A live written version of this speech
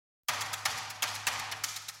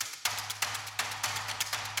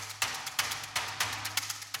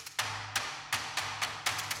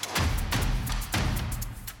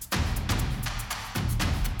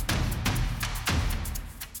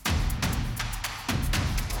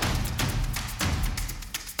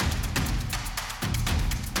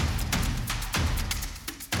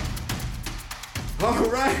All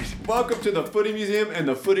right, welcome to the Footy Museum and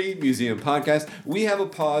the Footy Museum podcast. We have a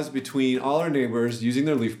pause between all our neighbors using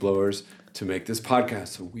their leaf blowers to make this podcast.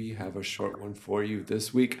 So we have a short one for you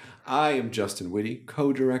this week. I am Justin Whitty,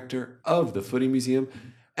 co-director of the Footy Museum,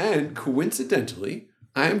 and coincidentally,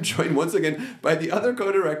 I am joined once again by the other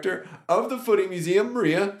co-director of the Footy Museum,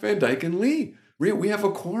 Maria Van Dyke and Lee. Maria, we have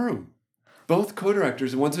a quorum. Both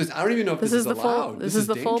co-directors in one space. I don't even know if this is allowed. This is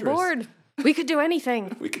the full board. We could do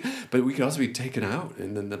anything. But we could also be taken out,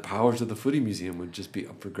 and then the powers of the Footy Museum would just be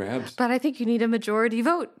up for grabs. But I think you need a majority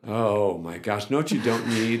vote. Oh, my gosh. No, what you don't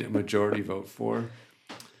need a majority vote for?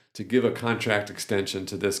 To give a contract extension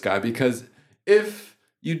to this guy. Because if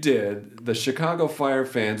you did, the Chicago Fire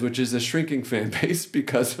fans, which is a shrinking fan base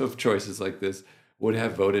because of choices like this, would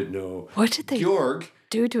have voted no. What did they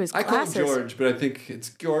do to his classes? I call him George, but I think it's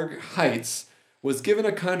Georg Heitz, was given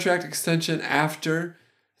a contract extension after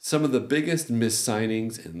some of the biggest missed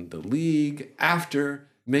signings in the league, after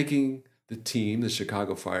making the team, the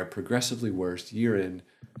Chicago Fire, progressively worse year in,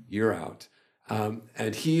 year out.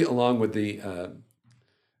 And he, along with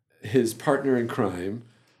his partner in crime,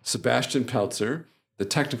 Sebastian Peltzer, the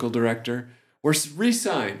technical director, were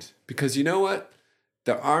re-signed because you know what?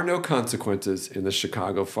 There are no consequences in the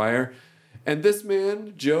Chicago Fire. And this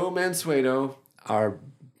man, Joe Mansueto,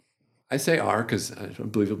 I say "our" because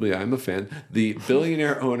unbelievably I'm a fan, the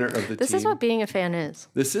billionaire owner of the team. This is what being a fan is.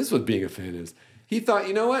 This is what being a fan is. He thought,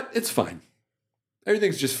 you know what? It's fine.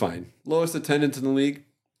 Everything's just fine. Lowest attendance in the league.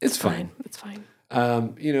 It's fine. It's fine.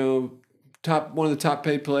 One of the top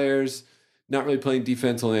paid players, not really playing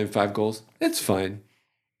defense, only having 5 goals. It's fine.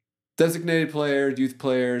 Designated player, youth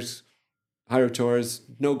players, Jairo Torres,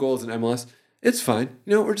 no goals in MLS. It's fine.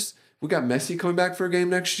 We got Messi coming back for a game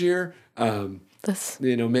next year.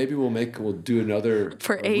 Maybe we'll do another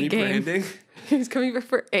for a rebranding. Game. He's coming back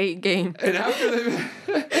for a game. And after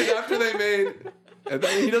they made,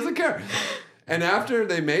 he doesn't care. And after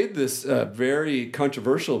they made this very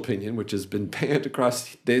controversial opinion, which has been banned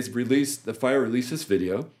across days, the Fire released this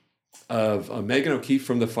video of Megan O'Keefe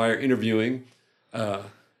from the Fire interviewing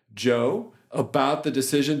Joe about the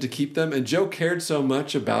decision to keep them. And Joe cared so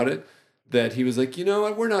much about it that he was like, you know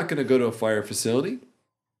what, we're not going to go to a Fire facility.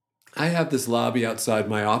 I have this lobby outside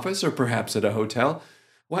my office or perhaps at a hotel.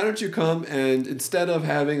 Why don't you come and instead of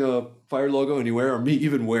having a Fire logo anywhere or me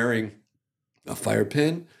even wearing a Fire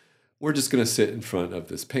pin, we're just going to sit in front of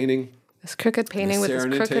this painting. This crooked painting with this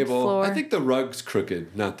crooked table. floor. I think the rug's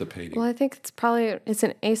crooked, not the painting. Well, I think it's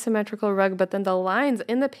an asymmetrical rug, but then the lines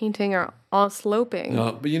in the painting are all sloping.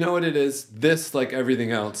 No, but you know what it is? This, like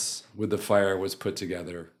everything else with the Fire, was put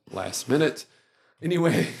together last minute.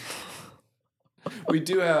 Anyway, we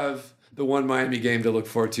do have the one Miami game to look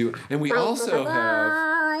forward to, and we also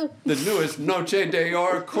have the newest Noche de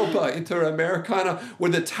Oro Copa Interamericana,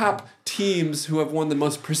 where the top teams who have won the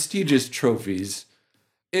most prestigious trophies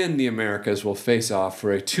in the Americas will face off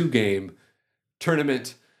for a 2-game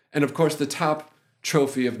tournament. And of course, the top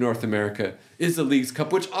trophy of North America is the Leagues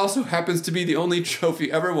Cup, which also happens to be the only trophy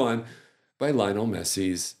ever won by Lionel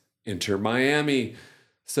Messi's Inter Miami.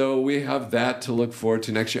 So we have that to look forward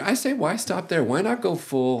to next year. I say, why stop there? Why not go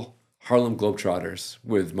full Harlem Globetrotters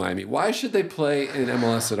with Miami? Why should they play in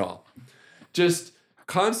MLS at all? Just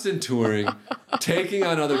constant touring, taking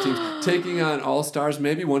on other teams, taking on all-stars.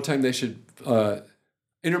 Maybe one time they should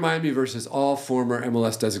Inter Miami versus all former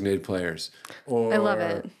MLS designated players. Or I love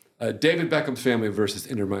it. David Beckham's family versus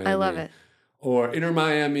Inter Miami. I love it. Or Inter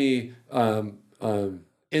Miami in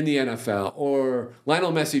the NFL. Or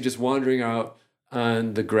Lionel Messi just wandering out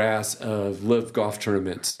on the grass of live golf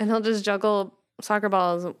tournaments. And he'll just juggle soccer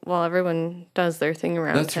balls while everyone does their thing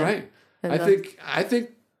around him. That's right. I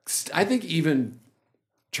think even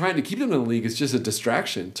trying to keep them in the league is just a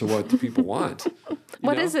distraction to what the people want.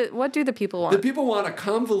 What is it? What do the people want? The people want a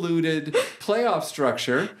convoluted playoff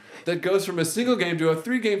structure that goes from a single game to a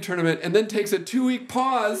 3-game tournament and then takes a 2-week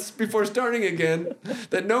pause before starting again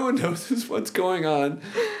that no one knows what's going on.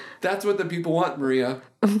 That's what the people want, Maria.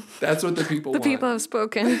 That's what the people want. The people have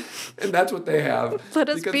spoken. And that's what they have. Let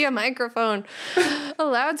us be a microphone, a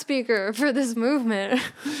loudspeaker for this movement.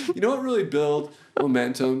 You know what really built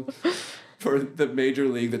momentum for the major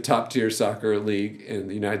league, the top-tier soccer league in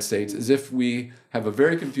the United States, is if we have a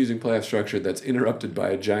very confusing playoff structure that's interrupted by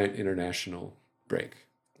a giant international break.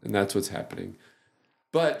 And that's what's happening.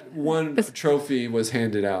 But one trophy was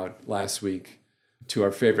handed out last week to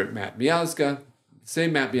our favorite Matt Miazga.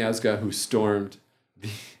 Same Matt Miazga who stormed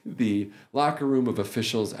the locker room of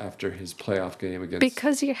officials after his playoff game against...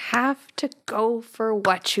 Because you have to go for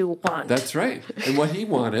what you want. That's right. And what he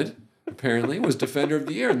wanted, apparently, was Defender of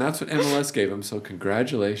the Year, and that's what MLS gave him. So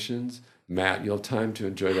congratulations, Matt, you'll have time to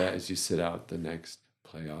enjoy that as you sit out the next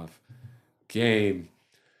playoff game.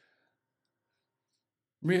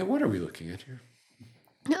 Maria, what are we looking at here?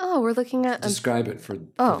 Oh, we're looking at... Describe it for the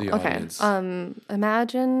audience.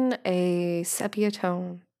 Imagine a sepia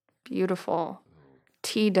tone, beautiful,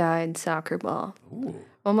 tea-dyed soccer ball. Ooh.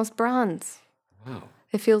 Almost bronze. Wow.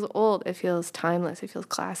 It feels old. It feels timeless. It feels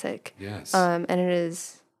classic. Yes. And it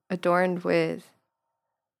is adorned with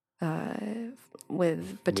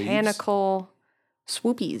botanical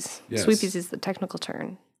swoopies. Yes. Swoopies is the technical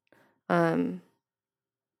term.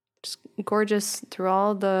 Just gorgeous through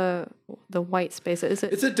all the white spaces.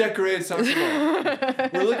 It's a decorated soccer ball.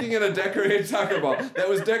 We're looking at a decorated soccer ball that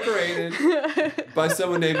was decorated by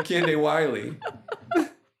someone named Candy Wiley.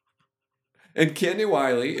 And Candy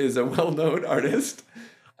Wiley is a well-known artist,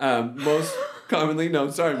 most commonly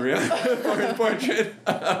known, sorry Maria, for his portrait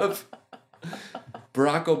of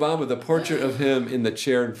Barack Obama, the portrait of him in the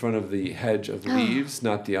chair in front of the hedge of leaves,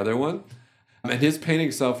 not the other one. And his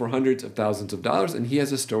paintings sell for hundreds of thousands of dollars, and he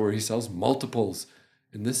has a store where he sells multiples.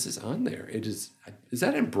 And this is on there. Is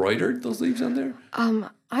that embroidered, those leaves on there? I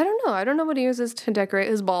don't know. I don't know what he uses to decorate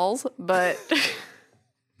his balls, but...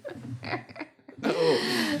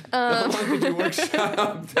 How long did you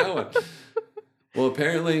workshop that one? Well,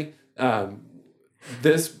 apparently,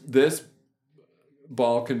 this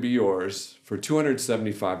ball can be yours for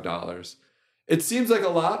 $275. It seems like a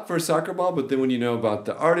lot for a soccer ball, but then when you know about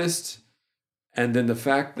the artist, and then the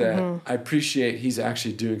fact that I appreciate he's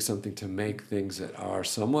actually doing something to make things that are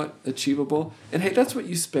somewhat achievable. And hey, that's what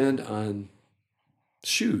you spend on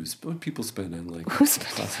shoes. What people spend on like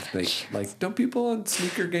don't people on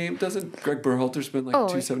sneaker game? Doesn't Greg Berhalter spend like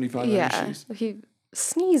 $275 on shoes? Yeah, he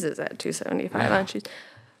sneezes at $275 on shoes.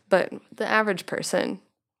 But the average person,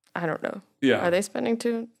 I don't know. Yeah, are they spending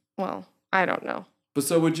too? Well, I don't know. But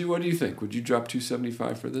so what do you think? Would you drop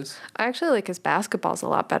 $275 for this? I actually like his basketballs a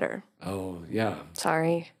lot better. Oh yeah.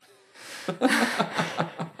 Sorry.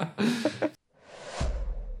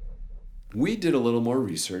 We did a little more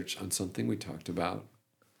research on something we talked about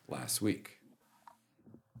last week,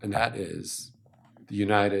 and that is the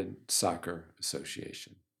United Soccer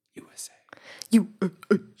Association, USA.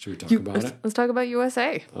 Should we talk about it? Let's talk about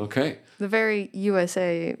USA. Okay. The very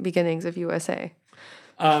USA beginnings of USA.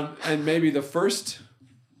 And maybe the first...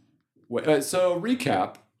 so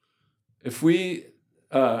recap, if we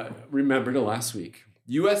remember to last week,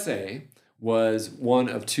 USA was one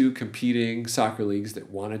of two competing soccer leagues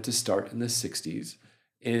that wanted to start in the 60s.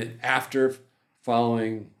 And after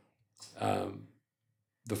following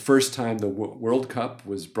the first time the World Cup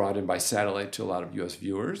was brought in by satellite to a lot of U.S.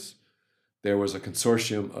 viewers, there was a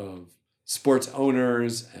consortium of sports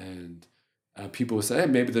owners and people who said,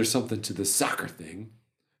 hey, maybe there's something to this soccer thing.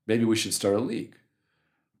 Maybe we should start a league.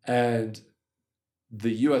 And the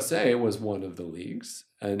USA was one of the leagues,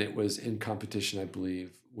 and it was in competition, I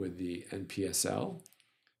believe, with the NPSL.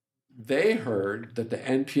 They heard that the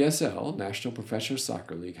NPSL, National Professional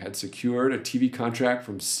Soccer League, had secured a TV contract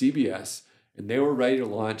from CBS, and they were ready to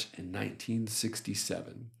launch in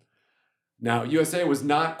 1967. Now, USA was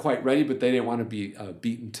not quite ready, but they didn't want to be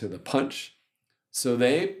beaten to the punch. So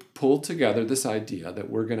they pulled together this idea that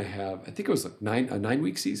we're going to have, I think it was like a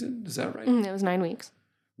 9-week season. Is that right? It was 9 weeks.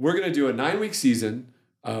 We're going to do a 9-week season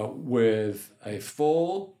with a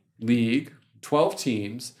full league, 12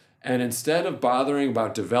 teams. And instead of bothering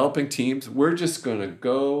about developing teams, we're just going to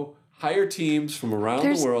go hire teams from around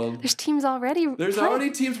the world. There's teams already. There's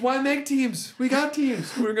already teams. Why make teams? We got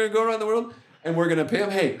teams. We're going to go around the world and we're going to pay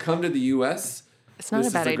them, hey, come to the U.S. It's not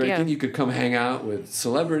a bad idea. Great thing. You could come hang out with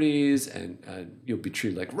celebrities and you'll be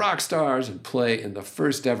treated like rock stars and play in the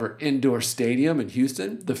first ever indoor stadium in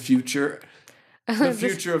Houston, the future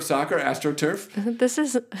of soccer, AstroTurf. This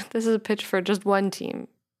is a pitch for just one team.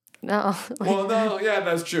 No. Well, no, yeah,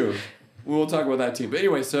 that's true. We'll talk about that team. But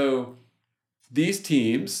anyway, so these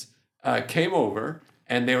teams came over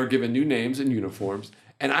and they were given new names and uniforms.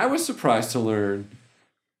 And I was surprised to learn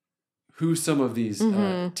who some of these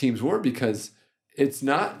teams were, because it's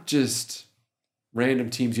not just random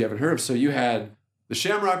teams you haven't heard of. So you had the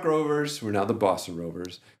Shamrock Rovers, who are now the Boston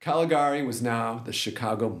Rovers. Caligari was now the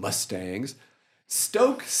Chicago Mustangs.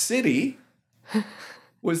 Stoke City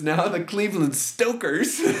was now the Cleveland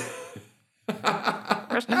Stokers.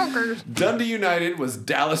 Dundee United was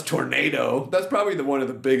Dallas Tornado. That's probably one of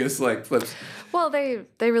the biggest flips. Well, they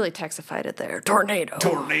really Texified it there.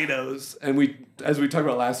 Tornadoes. And as we talked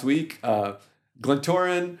about last week,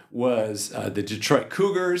 Glentoran was the Detroit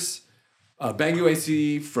Cougars.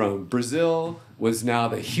 Bangu from Brazil was now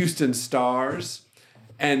the Houston Stars.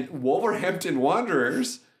 And Wolverhampton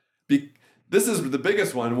Wanderers, this is the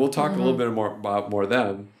biggest one. We'll talk a little bit more about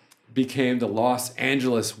them. became the Los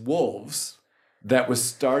Angeles Wolves.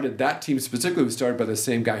 That team specifically was started by the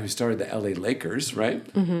same guy who started the LA Lakers, right?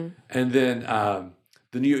 Mm-hmm. And then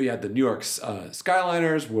the New York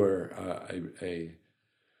Skyliners were a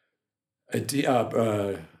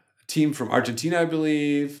team from Argentina, I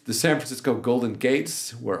believe. The San Francisco Golden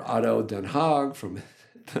Gates were Otto Den Haag from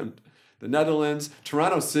the Netherlands.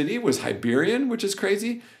 Toronto City was Hibernian, which is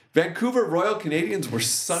crazy. Vancouver Royal Canadians were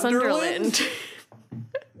Sunderland.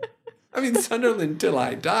 I mean, Sunderland till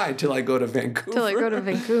I die, till I go to Vancouver. Till I go to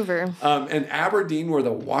Vancouver. And Aberdeen were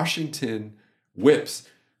the Washington Whips.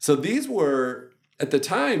 So these were, at the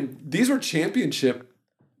time, championship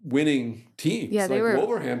winning teams. Yeah, they were.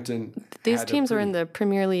 Wolverhampton. These teams were in the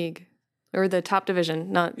Premier League, or the top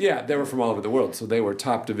division, not. Yeah, they were from all over the world, so they were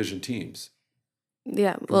top division teams.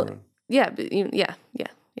 Yeah, well, yes. Yeah.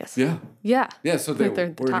 Yeah. Yeah, so they were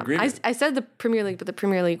in top. agreement. I said the Premier League, but the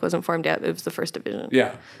Premier League wasn't formed yet. It was the first division.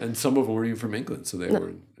 Yeah, and some of them were even from England, so they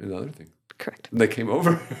were in other thing. Correct. And they came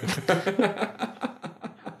over.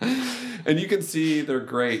 And you can see their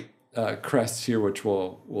great crests here, which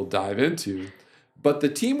we'll dive into. But the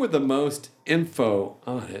team with the most info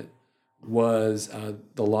on it was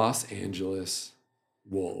the Los Angeles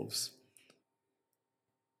Wolves.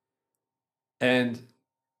 And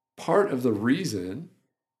part of the reason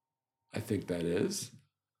I think that is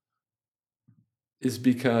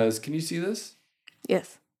because, can you see this?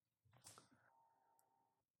 Yes.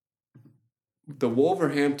 The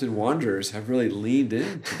Wolverhampton Wanderers have really leaned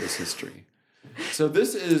into this history. So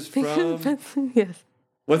this is from... Yes.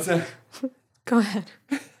 What's that? Go ahead.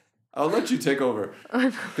 I'll let you take over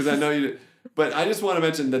because I know you. But I just want to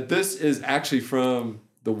mention that this is actually from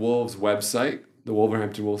the Wolves website, the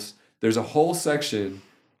Wolverhampton Wolves. There's a whole section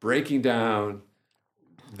breaking down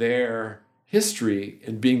their history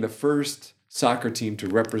and being the first soccer team to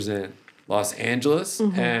represent Los Angeles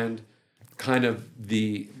and kind of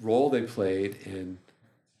the role they played in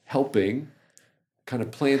helping kind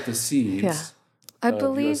of plant the seeds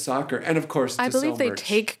of US soccer. And of course, I believe they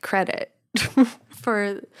take credit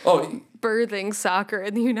for birthing soccer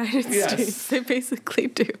in the United States. They basically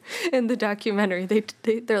do. In the documentary,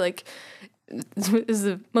 they're like, this is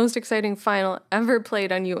the most exciting final ever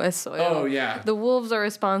played on U.S. soil. Oh, yeah. The Wolves are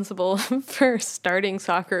responsible for starting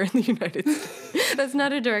soccer in the United States. That's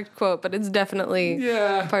not a direct quote, but it's definitely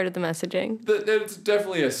part of the messaging. It's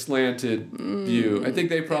definitely a slanted view. I think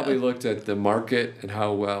they probably looked at the market and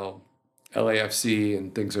how well LAFC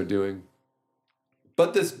and things are doing.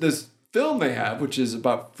 But this film they have, which is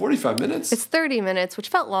about 45 minutes. It's 30 minutes, which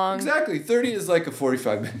felt long. Exactly. 30 is like a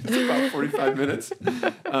 45 minutes. It's about 45 minutes.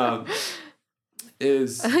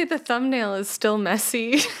 I like the thumbnail is still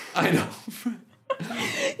Messi. I know.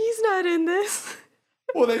 He's not in this.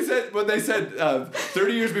 Well, they said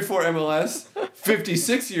 30 years before MLS,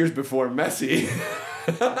 56 years before Messi.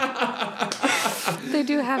 They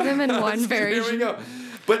do have him in one version. Here we go.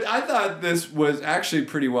 But I thought this was actually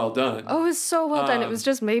pretty well done. Oh, it was so well done. It was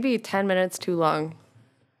just maybe 10 minutes too long.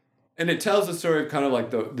 And it tells the story of kind of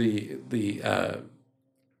like the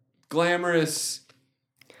glamorous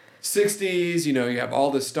 60s, you have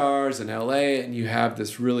all the stars in LA, and you have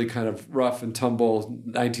this really kind of rough and tumble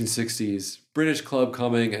 1960s British club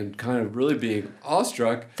coming and kind of really being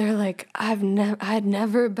awestruck. They're like, I'd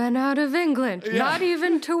never been out of England, not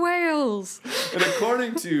even to Wales. And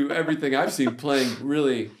according to everything I've seen, playing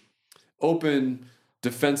really open,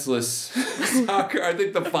 defenseless soccer. I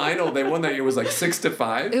think the final they won that year was like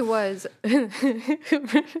 6-5. It was.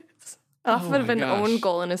 Off of an own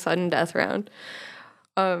goal in a sudden death round.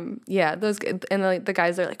 Those and the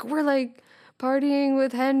guys are like, we're like partying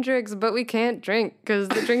with Hendrix, but we can't drink because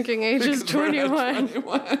the drinking age is 21.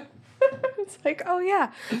 It's like, oh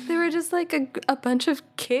yeah, they were just like a bunch of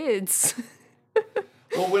kids.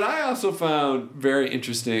 Well, what I also found very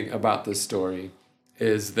interesting about this story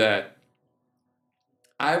is that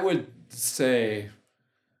I would say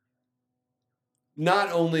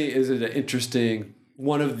not only is it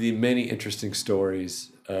one of the many interesting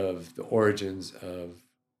stories of the origins of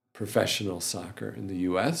professional soccer in the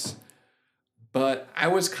U.S., but I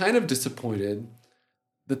was kind of disappointed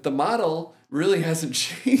that the model really hasn't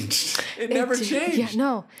changed. It never changed. Yeah,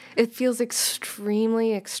 no. It feels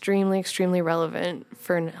extremely, extremely, extremely relevant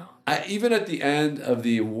for now. Even at the end of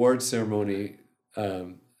the award ceremony,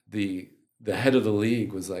 the head of the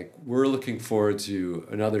league was like, we're looking forward to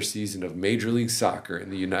another season of Major League Soccer in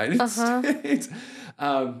the United States.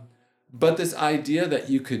 But this idea that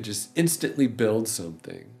you could just instantly build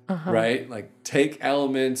something, right? Like take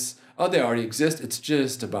elements, they already exist. It's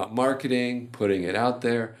just about marketing, putting it out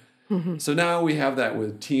there. Mm-hmm. So now we have that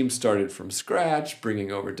with teams started from scratch,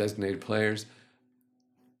 bringing over designated players.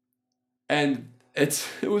 And it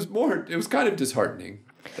was kind of disheartening,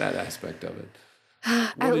 that aspect of it.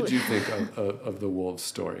 What did you think of the Wolves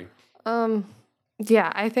story?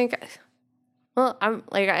 Yeah, I think, well,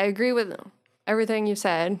 I agree with everything you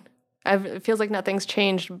said. It feels like nothing's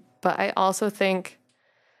changed, but I also think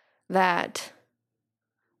that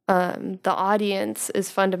the audience is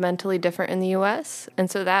fundamentally different in the U.S., and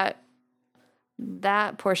so that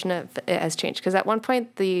portion of it has changed. Because at one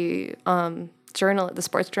point, the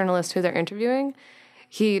sports journalist who they're interviewing,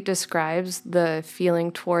 he describes the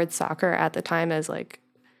feeling towards soccer at the time as like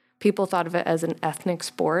people thought of it as an ethnic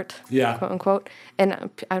sport, quote unquote, and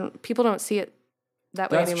people don't see it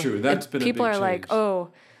that way anymore. That's true. That's been a big change. People are like, oh,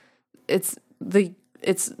 it's the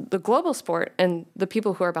global sport, and the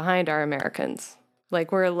people who are behind are Americans.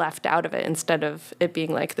 Like, we're left out of it instead of it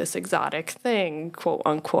being like this exotic thing, quote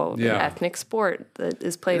unquote, an ethnic sport that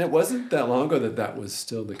is played. And it wasn't that long ago that was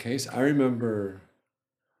still the case. I remember,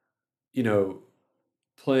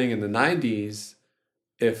 playing in the 90s,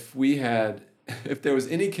 if there was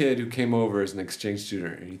any kid who came over as an exchange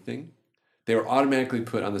student or anything, they were automatically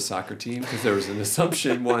put on the soccer team because there was an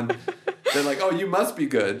assumption, they're like, oh, you must be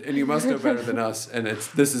good and you must know better than us, and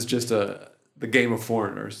this is just the game of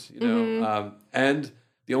foreigners, Mm-hmm. And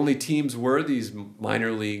the only teams were these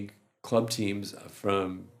minor league club teams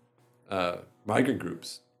from migrant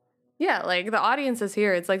groups. Yeah, like the audience is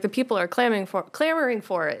here. It's like the people are clamoring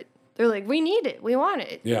for it. They're like, we need it. We want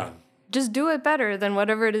it. Yeah. Just do it better than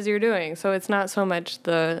whatever it is you're doing. So it's not so much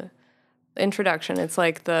the introduction. It's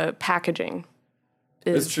like the packaging.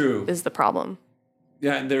 It's true. Is the problem.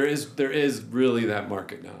 Yeah, and there is really that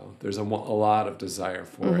market now. There's a lot of desire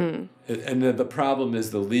for it. And the problem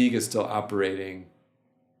is the league is still operating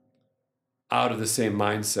out of the same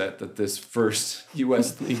mindset that this first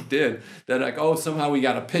U.S. league did. That like, oh, somehow we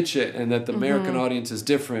got to pitch it, and that the American audience is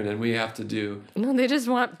different, and we have to do... No, they just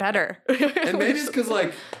want better. And maybe it's because,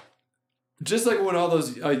 like, just like when all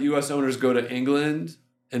those U.S. owners go to England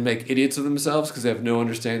and make idiots of themselves because they have no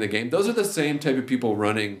understanding of the game, those are the same type of people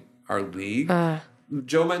running our league.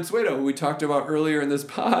 Joe Mansueto, who we talked about earlier in this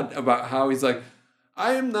pod, about how he's like,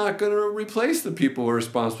 I am not going to replace the people who are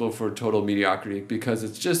responsible for total mediocrity because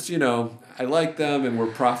it's just, I like them and we're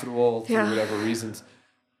profitable for whatever reasons.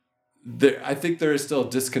 I think there is still a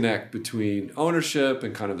disconnect between ownership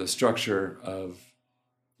and kind of the structure of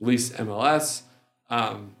at least MLS.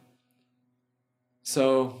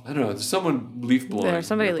 So, I don't know, there's someone leaf blowing. There's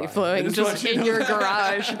somebody leaf blowing just in your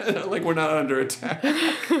garage. Like we're not under attack.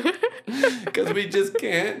 Because we just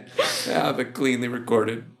can't have a cleanly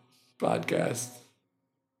recorded podcast.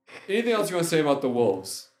 Anything else you want to say about the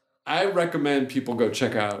Wolves? I recommend people go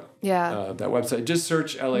check out that website. Just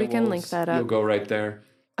search LA Wolves. We can link that up. You'll go right there.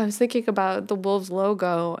 I was thinking about the Wolves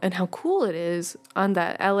logo and how cool it is on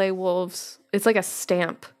that LA Wolves. It's like a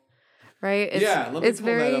stamp, right? Let me pull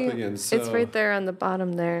that up again. So, it's right there on the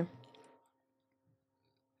bottom there.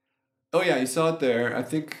 Oh, yeah, you saw it there. I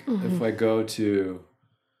think if I go to...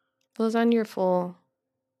 Well, it's on your full...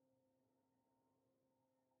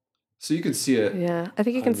 So you can see it. Yeah, I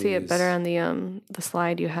think you can see it better on the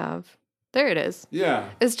slide you have. There it is. Yeah.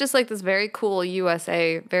 It's just like this very cool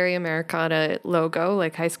USA, very Americana logo,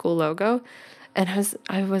 like high school logo. And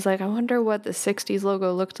I was like, I wonder what the 60s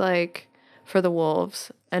logo looked like for the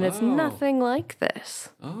Wolves. And it's nothing like this.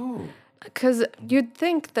 Oh. Because you'd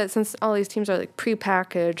think that since all these teams are like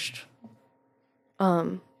prepackaged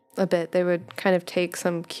a bit, they would kind of take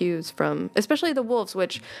some cues from, especially the Wolves,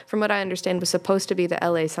 which from what I understand was supposed to be the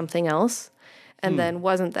LA something else, and then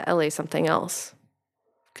wasn't the LA something else.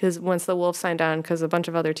 Because once the Wolves signed on, because a bunch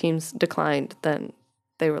of other teams declined, then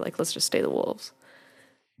they were like, let's just stay the Wolves.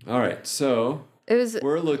 All right, so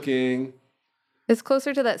we're looking... It's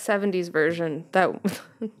closer to that 70s version. That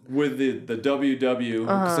with the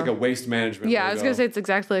WW, it's like a waste management logo. I was going to say it's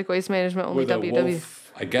exactly like waste management, only with WW.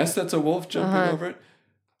 Wolf, I guess that's a wolf jumping over it.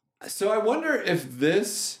 So I wonder if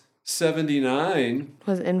this 79...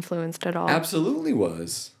 was influenced at all. Absolutely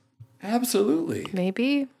was. Absolutely.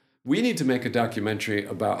 Maybe. We need to make a documentary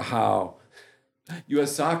about how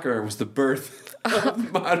U.S. soccer was the birth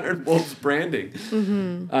of modern Wolves branding.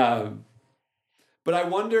 But I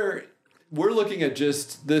wonder, we're looking at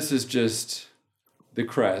this is just the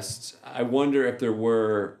crest. I wonder if there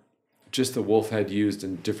were just the wolf head used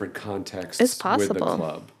in different contexts it's possible. With the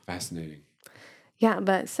club. Fascinating. Yeah,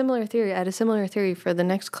 but similar theory. I had a similar theory for the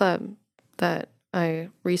next club that I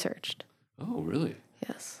researched. Oh, really?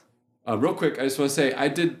 Yes. Real quick, I just want to say I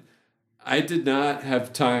did not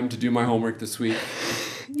have time to do my homework this week.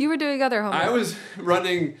 You were doing other homework. I was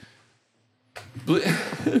running Believe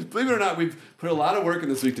it or not, we've put a lot of work in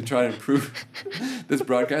this week to try to improve this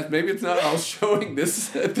broadcast. Maybe it's not all showing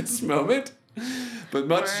this at this moment, but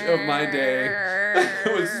much of my day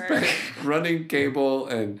was spent running cable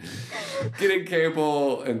and getting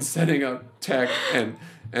cable and setting up tech, and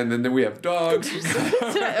then we have dogs.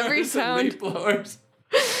 Every sound. Leaf blowers.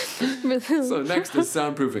 So next is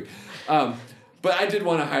soundproofing. But I did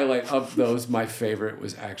want to highlight, of those, my favorite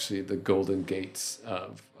was actually the Golden Gates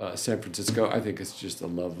of San Francisco. I think it's just a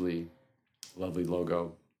lovely, lovely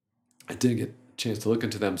logo. I didn't get a chance to look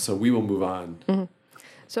into them, so we will move on to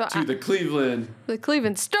the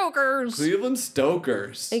Cleveland Stokers. Cleveland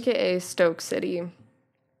Stokers. AKA Stoke City.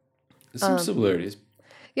 There's some similarities.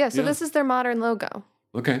 Yeah, so this is their modern logo.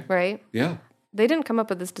 Okay. Right? Yeah. They didn't come up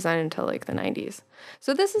with this design until like the 90s.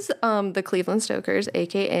 So this is the Cleveland Stokers,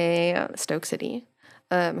 a.k.a. Stoke City,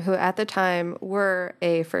 who at the time were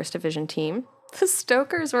a first division team. The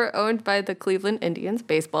Stokers were owned by the Cleveland Indians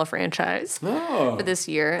baseball franchise for this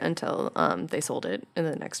year until they sold it in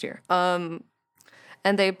the next year. And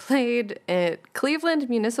they played at Cleveland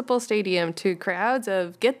Municipal Stadium to crowds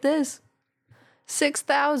of, get this,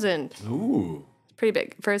 6,000. Ooh. Pretty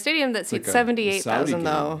big for a stadium that seats 78,000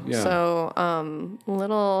 though. Yeah. So a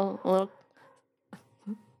little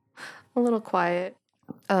quiet.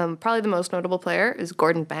 Probably the most notable player is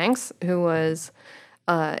Gordon Banks, who was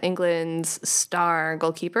England's star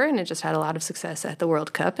goalkeeper, and it just had a lot of success at the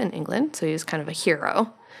World Cup in England. So he was kind of a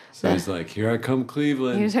hero. So he's like, "Here I come,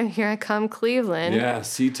 Cleveland." He's like, "Here I come, Cleveland." Yeah,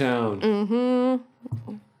 Seatown.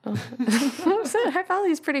 Mm-hmm. I have all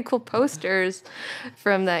these pretty cool posters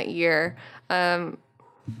from that year.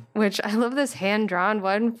 Which I love this hand-drawn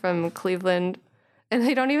one from Cleveland. And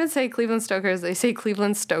they don't even say Cleveland Stokers. They say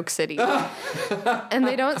Cleveland Stoke City. And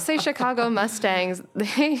they don't say Chicago Mustangs.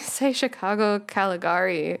 They say Chicago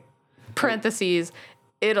Caligari, parentheses,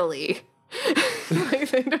 Italy. Like,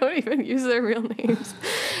 they don't even use their real names.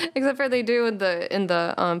 Except for they do in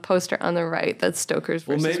the poster on the right. That's Stokers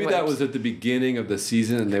versus Well, maybe Whips. that was at the beginning of the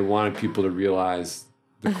season and they wanted people to realize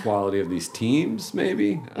the quality of these teams,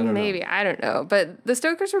 maybe? I don't know. But the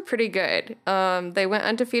Stokers were pretty good. They went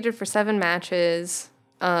undefeated for 7 matches,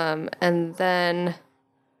 and then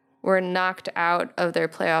were knocked out of their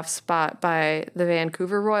playoff spot by the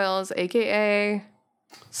Vancouver Royals, a.k.a.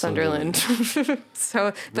 Sunderland.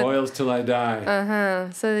 Royals till I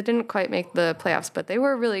die. So they didn't quite make the playoffs, but they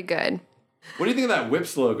were really good. What do you think of that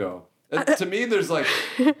Whips logo? To me, there's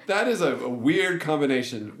that is a weird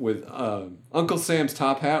combination with Uncle Sam's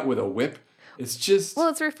top hat with a whip. It's just... Well,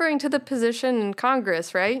 it's referring to the position in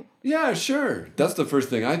Congress, right? Yeah, sure. That's the first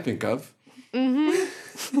thing I think of. Mm-hmm.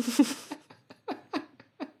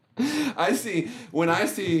 When I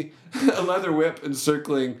see a leather whip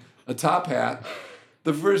encircling a top hat,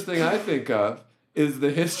 the first thing I think of is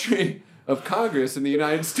the history of Congress in the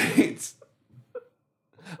United States.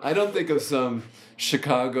 I don't think of some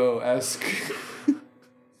Chicago-esque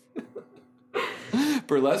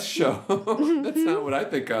burlesque show. That's not what I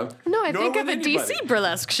think of. No, I think of a DC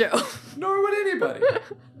burlesque show. Nor would anybody.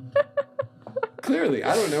 Clearly,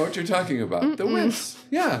 I don't know what you're talking about. Mm-mm. The Whips.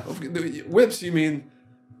 Yeah. The Whips, you mean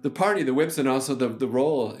the party, the Whips, and also the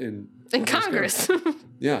role in Congress.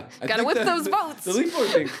 Yeah. Gotta whip those votes. The league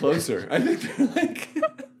board being closer. I think they're like...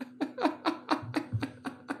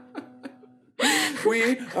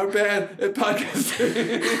 We are bad at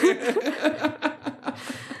podcasting.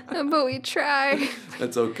 But we try.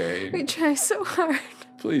 That's okay. We try so hard.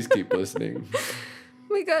 Please keep listening.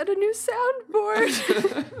 We got a new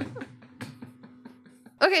soundboard.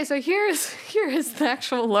 Okay, so here is the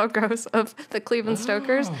actual logos of the Cleveland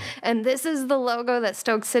Stokers. And this is the logo that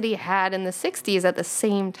Stoke City had in the 60s at the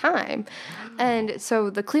same time. And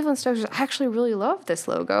so the Cleveland Stokers actually really love this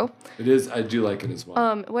logo. It is. I do like it as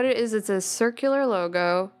well. What it is, it's a circular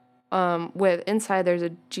logo with inside there's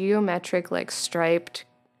a geometric, striped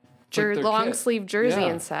long sleeve jersey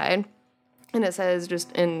inside. And it says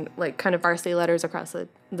just in kind of varsity letters across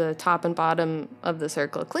the top and bottom of the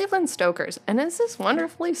circle, Cleveland Stokers. And it's this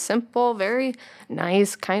wonderfully simple, very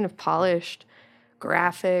nice, kind of polished,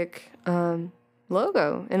 graphic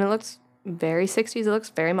logo. And it looks very 60s. It looks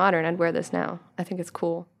very modern. I'd wear this now. I think it's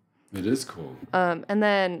cool. It is cool. But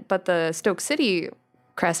the Stoke City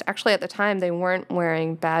crest, actually at the time, they weren't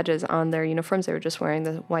wearing badges on their uniforms. They were just wearing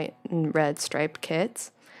the white and red striped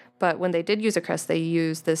kits. But when they did use a crest, they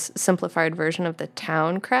used this simplified version of the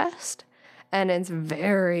town crest. And it's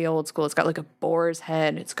very old school. It's got a boar's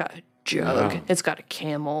head. It's got a jug. Wow. It's got a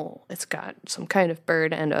camel. It's got some kind of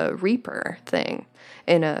bird and a reaper thing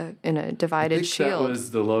in a divided shield. That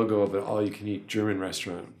was the logo of an all-you-can-eat German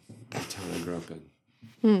restaurant, the town I grew up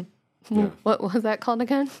in. Yeah. What was that called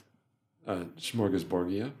again?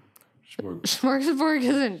 Smorgasborgia. Smorgasbord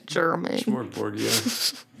isn't German.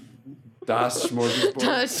 Smorgasborgia. Das Smorgasbord.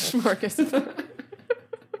 Das Smorgasbord.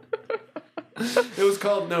 It was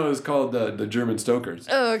called the German Stokers.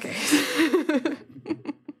 Oh, okay.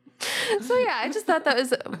 So yeah, I just thought that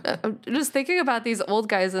was just thinking about these old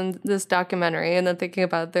guys in this documentary, and then thinking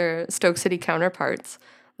about their Stoke City counterparts,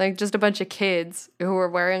 like just a bunch of kids who were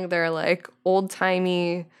wearing their like old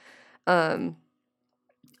timey cresty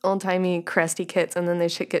kits, and then they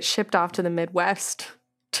should get shipped off to the Midwest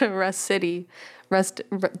to the Rust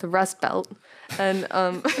Belt, and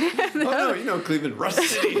Cleveland, Rust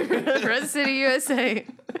City, Rust City, USA,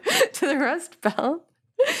 to the Rust Belt.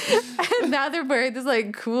 And now they're wearing this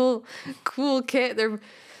like cool kit. They're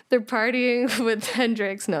partying with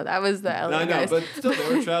Hendrix. No, that was the LA guys. But still,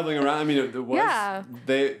 they were traveling around. I mean, it was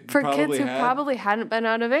they for kids who probably hadn't been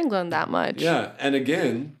out of England that much. Yeah, and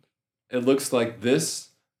again, it looks like this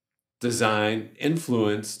design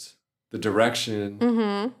influenced the direction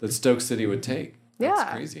that Stoke City would take.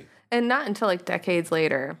 That's crazy. And not until like decades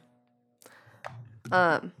later.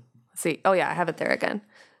 Let's see. Oh yeah, I have it there again.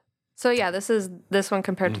 So yeah, this one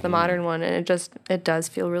compared to the modern one, and it does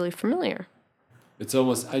feel really familiar. It's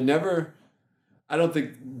almost I don't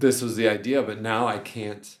think this was the idea, but now I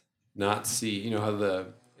can't not see, how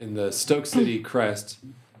in the Stoke City crest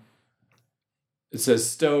it says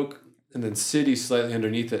Stoke and then City slightly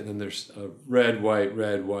underneath it, and then there's a red,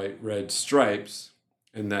 white stripes.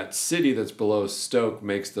 And that city that's below Stoke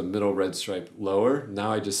makes the middle red stripe lower.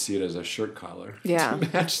 Now I just see it as a shirt collar to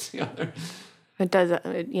match the other. It does.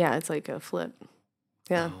 It's like a flip.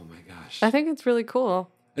 Yeah. Oh my gosh. I think it's really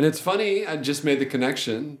cool. And it's funny, I just made the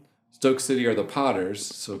connection. Stoke City are the Potters,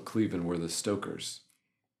 so Cleveland were the Stokers.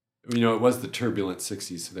 It was the turbulent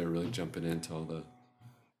 60s, so they were really jumping into all the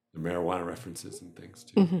marijuana references and things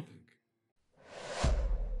too, I think.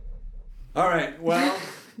 All right, well,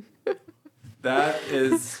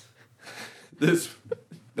 that's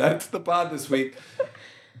the pod this week.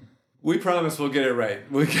 We promise we'll get it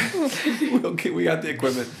right. We got the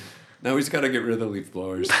equipment. Now we just got to get rid of the leaf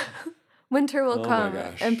blowers. Winter will come,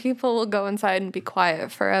 and people will go inside and be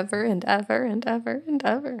quiet forever and ever and ever and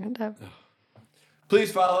ever and ever.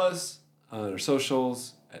 Please follow us on our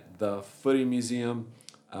socials at the Footy Museum,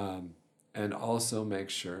 and also make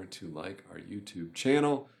sure to like our YouTube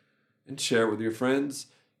channel and share it with your friends,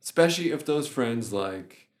 especially if those friends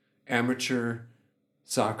like amateur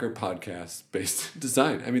soccer podcasts based in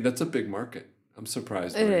design. I mean, that's a big market. I'm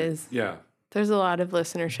surprised. It is. Yeah. There's a lot of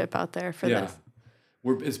listenership out there for this.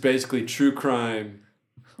 It's basically true crime,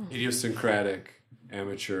 idiosyncratic,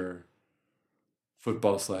 amateur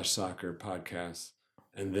football/soccer podcasts,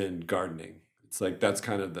 and then gardening. It's like that's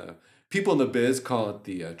kind of the people in the biz call it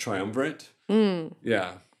the triumvirate.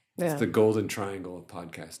 Yeah. It's the golden triangle of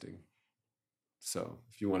podcasting. So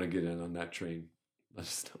if you want to get in on that train, let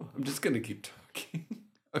us know. I'm just going to keep talking.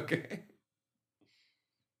 Okay.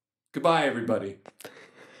 Goodbye, everybody.